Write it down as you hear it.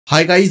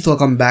Hi guys,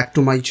 welcome back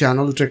to my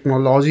channel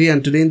Technology,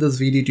 and today in this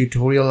video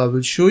tutorial I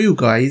will show you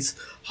guys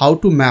how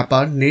to map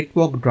a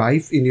network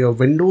drive in your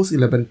Windows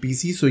 11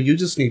 PC. So you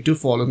just need to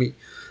follow me.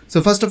 So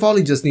first of all,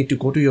 you just need to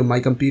go to your My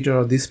Computer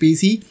or this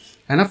PC,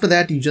 and after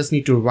that you just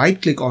need to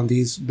right click on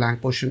this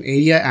blank portion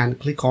area and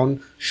click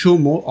on Show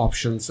More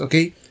Options.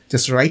 Okay,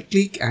 just right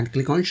click and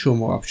click on Show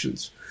More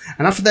Options,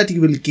 and after that you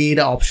will get an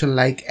option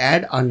like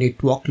Add a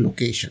Network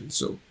Location.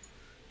 So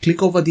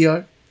click over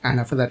there, and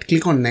after that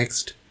click on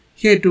Next.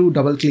 Here to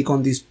double click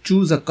on this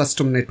Choose a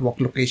Custom Network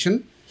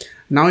Location.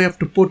 Now you have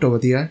to put over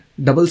there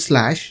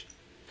 /,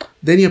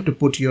 then you have to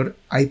put your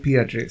IP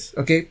address.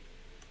 Okay,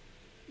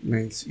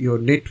 means your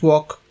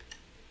network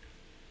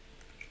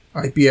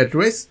IP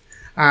address,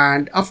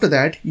 and after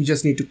that you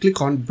just need to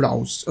click on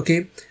Browse.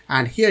 Okay,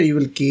 and here you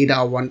will get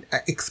one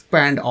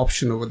expand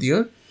option over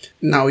there.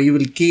 Now you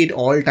will get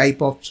all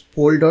type of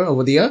folder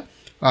over there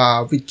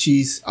which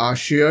is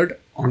shared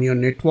on your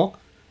network.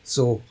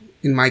 So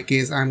in my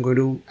case, I'm going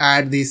to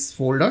add this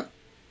folder,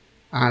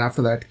 and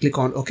after that click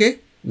on OK.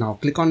 Now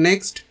click on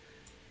Next,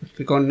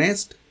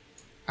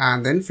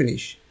 and then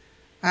Finish.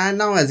 And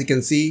now as you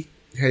can see,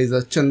 here is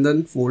a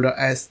Chandan folder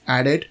as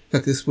added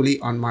successfully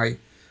on my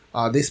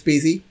this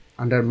PC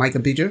under My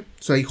Computer.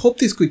 So I hope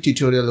this quick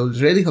tutorial will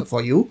really help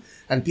for you,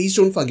 and please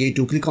don't forget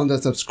to click on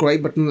the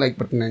subscribe button, like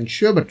button and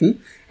share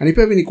button. And if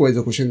you have any queries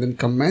or questions, then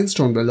comments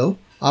down below.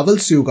 I will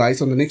see you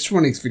guys on the next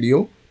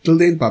video. Till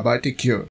then, bye bye, take care.